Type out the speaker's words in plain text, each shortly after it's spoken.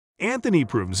Anthony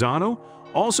Provenzano,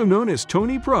 also known as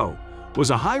Tony Pro,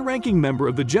 was a high-ranking member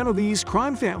of the Genovese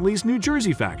crime family's New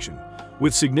Jersey faction,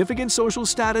 with significant social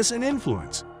status and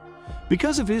influence.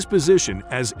 Because of his position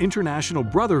as International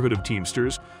Brotherhood of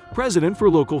Teamsters president for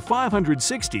Local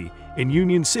 560 in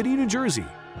Union City, New Jersey,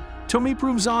 Tony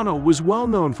Provenzano was well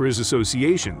known for his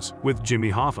associations with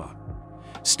Jimmy Hoffa.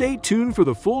 Stay tuned for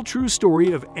the full true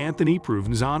story of Anthony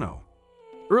Provenzano.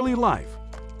 Early life.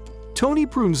 Tony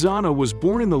Provenzano was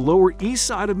born in the Lower East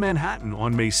Side of Manhattan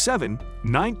on May 7,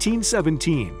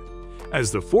 1917,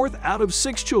 as the fourth out of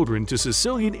 6 children to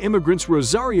Sicilian immigrants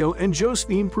Rosario and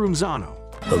Josephine Provenzano.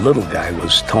 The little guy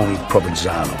was Tony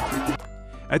Provenzano.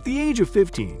 At the age of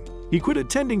 15, he quit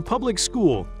attending public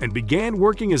school and began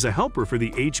working as a helper for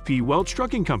the H.P. Welch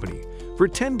Trucking Company for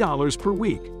 $10 per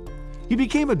week. He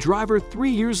became a driver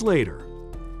 3 years later.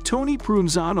 Tony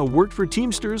Provenzano worked for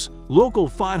Teamsters Local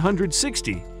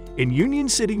 560 in Union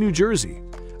City, New Jersey,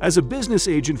 as a business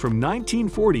agent from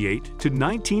 1948 to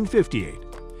 1958,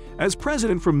 as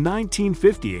president from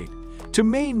 1958 to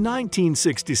May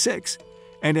 1966,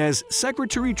 and as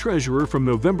secretary-treasurer from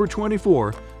November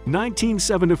 24,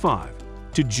 1975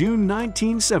 to June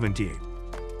 1978.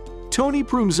 Tony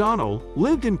Provenzano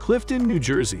lived in Clifton, New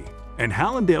Jersey, and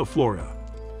Hallandale, Florida.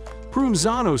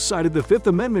 Provenzano cited the Fifth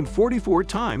Amendment 44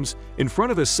 times in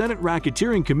front of the Senate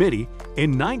Racketeering Committee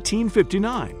in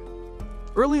 1959.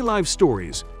 Early life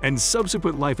stories and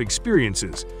subsequent life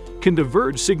experiences can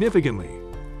diverge significantly.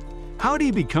 How did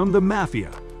he become the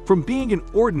mafia from being an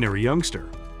ordinary youngster?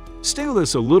 Stay with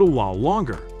us a little while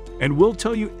longer, and we'll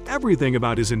tell you everything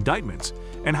about his indictments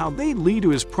and how they lead to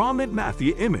his prominent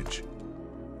mafia image.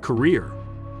 Career.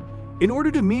 In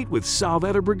order to meet with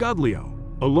Salvatore Brigaglio,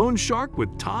 a loan shark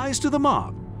with ties to the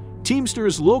mob,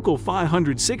 Teamsters Local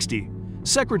 560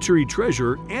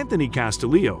 Secretary-Treasurer Anthony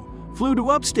Castillo flew to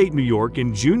upstate New York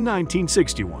in June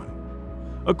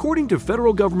 1961. According to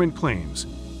federal government claims,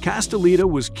 Castillo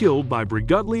was killed by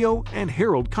Brigaglio and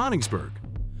Harold Konigsberg.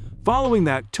 Following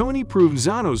that, Tony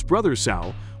Provenzano's brother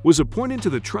Sal was appointed to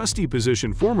the trustee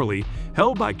position formerly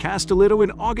held by Castillo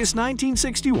in August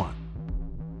 1961.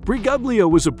 Brigaglio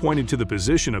was appointed to the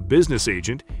position of business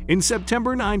agent in September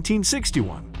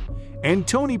 1961, and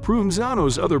Tony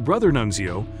Provenzano's other brother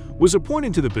Nunzio was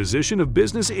appointed to the position of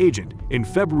business agent in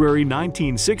February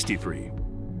 1963.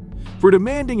 For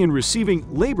demanding and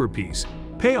receiving labor peace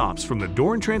payoffs from the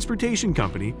Dorn Transportation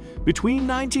Company between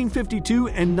 1952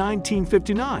 and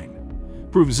 1959,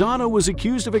 Provenzano was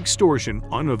accused of extortion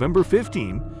on November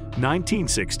 15,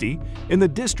 1960, in the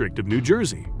District of New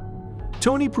Jersey.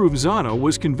 Tony Provenzano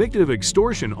was convicted of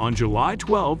extortion on July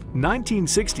 12,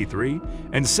 1963,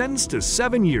 and sentenced to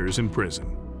 7 years in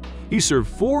prison. He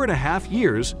served 4.5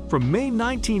 years from May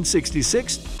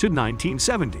 1966 to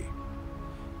 1970.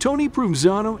 Tony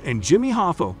Provenzano and Jimmy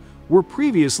Hoffa were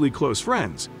previously close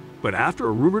friends, but after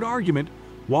a rumored argument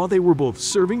while they were both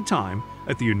serving time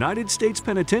at the United States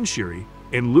Penitentiary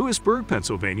in Lewisburg,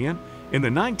 Pennsylvania in the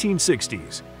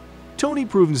 1960s, Tony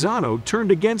Provenzano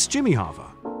turned against Jimmy Hoffa.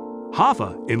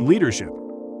 Hoffa in leadership.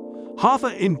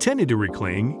 Hoffa intended to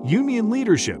reclaim Union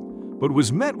leadership, but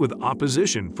was met with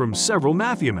opposition from several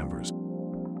mafia members.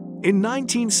 In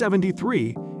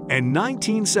 1973 and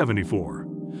 1974,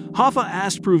 Hoffa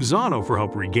asked Provenzano for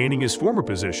help regaining his former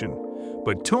position,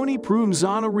 but Tony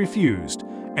Provenzano refused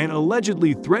and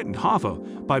allegedly threatened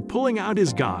Hoffa by pulling out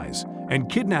his guys and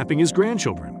kidnapping his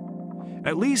grandchildren.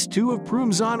 At least 2 of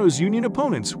Provenzano's union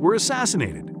opponents were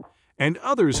assassinated, and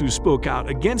others who spoke out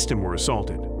against him were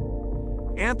assaulted.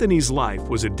 Anthony's life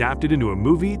was adapted into a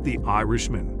movie, The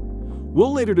Irishman.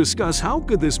 We'll later discuss how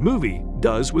good this movie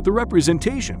does with the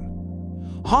representation.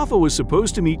 Hoffa was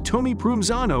supposed to meet Tony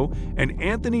Provenzano and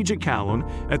Anthony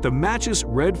Jacalone at the Matches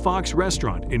Red Fox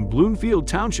restaurant in Bloomfield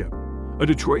Township, a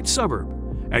Detroit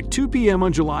suburb, at 2 p.m.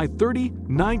 on July 30,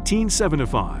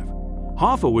 1975.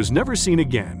 Hoffa was never seen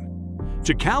again.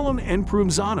 Jacalone and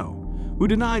Provenzano, who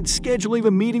denied scheduling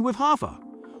a meeting with Hoffa,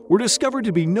 were discovered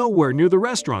to be nowhere near the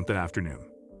restaurant that afternoon.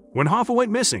 When Hoffa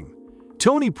went missing,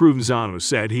 Tony Provenzano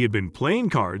said he had been playing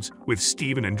cards with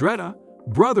Stephen Andretta,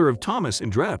 brother of Thomas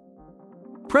Andretta.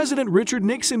 President Richard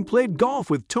Nixon played golf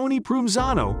with Tony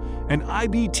Provenzano and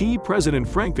IBT President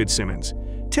Frank Fitzsimmons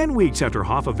 10 weeks after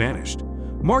Hoffa vanished,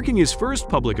 marking his first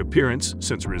public appearance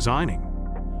since resigning.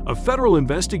 A federal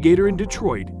investigator in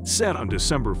Detroit said on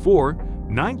December 4,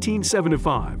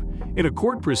 1975, in a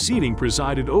court proceeding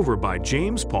presided over by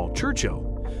James Paul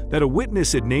Churchill, that a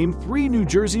witness had named 3 New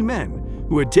Jersey men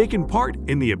who had taken part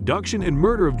in the abduction and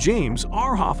murder of James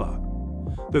R. Hoffa.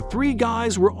 The 3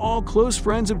 guys were all close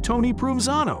friends of Tony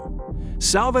Provenzano: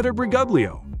 Salvatore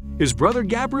Brigaglio, his brother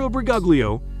Gabriel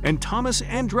Brigaglio, and Thomas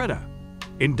Andretta.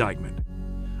 Indictment.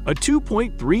 A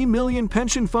 $2.3 million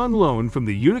pension fund loan from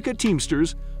the Utica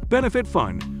Teamsters Benefit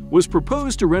Fund was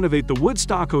proposed to renovate the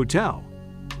Woodstock Hotel.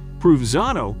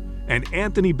 Provenzano and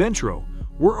Anthony Provenzano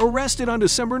were arrested on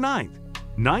December 9,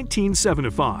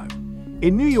 1975,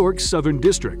 in New York's Southern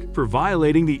District for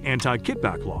violating the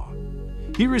anti-kickback law.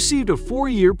 He received a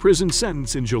 4-year prison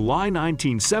sentence in July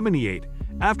 1978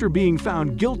 after being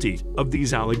found guilty of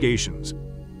these allegations.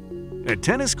 A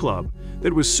tennis club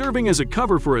that was serving as a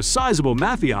cover for a sizable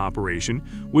mafia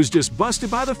operation was just busted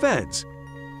by the feds.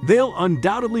 They'll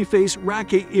undoubtedly face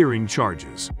racketeering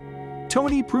charges.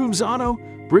 Tony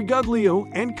Provenzano, Brigaglio,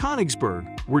 and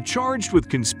Konigsberg were charged with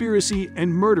conspiracy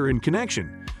and murder in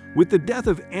connection with the death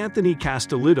of Anthony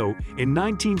Castellitto in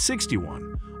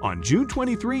 1961 on June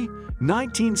 23,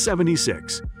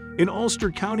 1976, in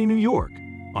Ulster County, New York.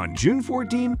 On June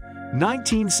 14,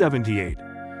 1978,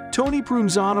 Tony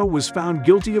Provenzano was found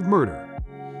guilty of murder.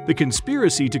 The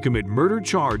conspiracy to commit murder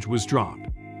charge was dropped.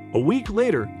 A week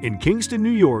later, in Kingston,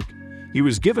 New York, he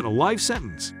was given a life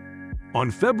sentence. On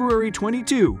February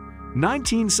 22,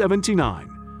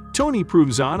 1979, Tony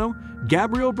Provenzano,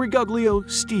 Gabriel Brigaglio,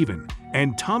 Stephen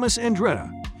and Thomas Andretta,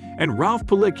 and Ralph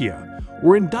Palicchia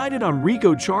were indicted on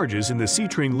RICO charges in the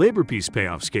C-Train labor peace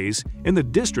payoffs case in the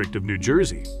District of New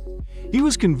Jersey. He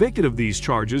was convicted of these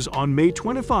charges on May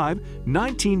 25,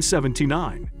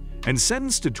 1979, and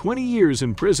sentenced to 20 years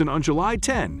in prison on July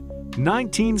 10,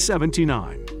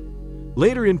 1979.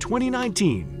 Later in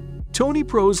 2019, Tony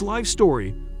Pro's life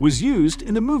story was used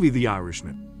in the movie The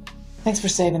Irishman. Thanks for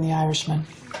saving The Irishman.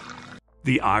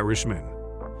 The Irishman.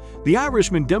 The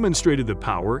Irishman demonstrated the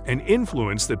power and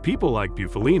influence that people like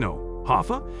Bufalino,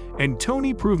 Hoffa, and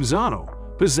Tony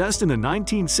Provenzano possessed in the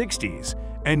 1960s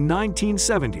and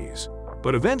 1970s,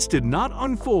 but events did not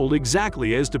unfold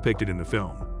exactly as depicted in the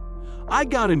film. I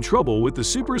got in trouble with the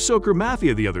Super Soaker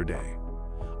Mafia the other day.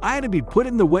 I had to be put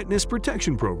in the witness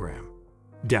protection program.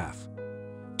 Death.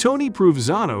 Tony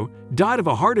Provenzano died of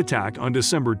a heart attack on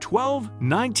December 12,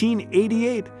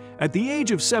 1988, at the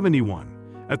age of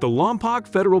 71, at the Lompoc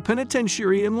Federal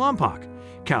Penitentiary in Lompoc,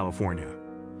 California.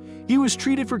 He was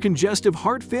treated for congestive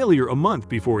heart failure a month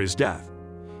before his death.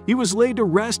 He was laid to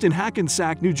rest in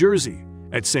Hackensack, New Jersey,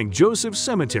 at St. Joseph's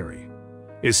Cemetery.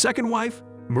 His second wife,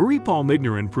 Marie-Paul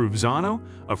Mignorin Provenzano,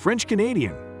 a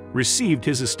French-Canadian, received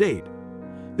his estate.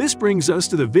 This brings us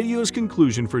to the video's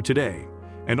conclusion for today,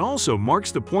 and also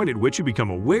marks the point at which you become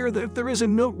aware that if there is a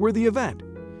noteworthy event,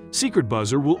 Secret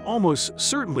Buzzer will almost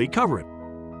certainly cover it.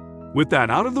 With that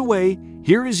out of the way,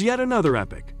 here is yet another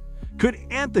epic. Could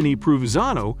Anthony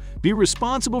Provenzano be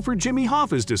responsible for Jimmy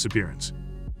Hoffa's disappearance?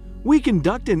 We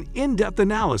conduct an in-depth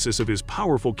analysis of his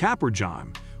powerful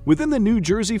capper-jam within the New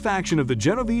Jersey faction of the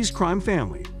Genovese crime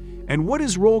family, and what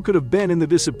his role could have been in the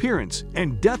disappearance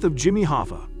and death of Jimmy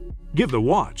Hoffa. Give the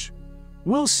watch.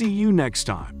 We'll see you next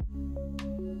time.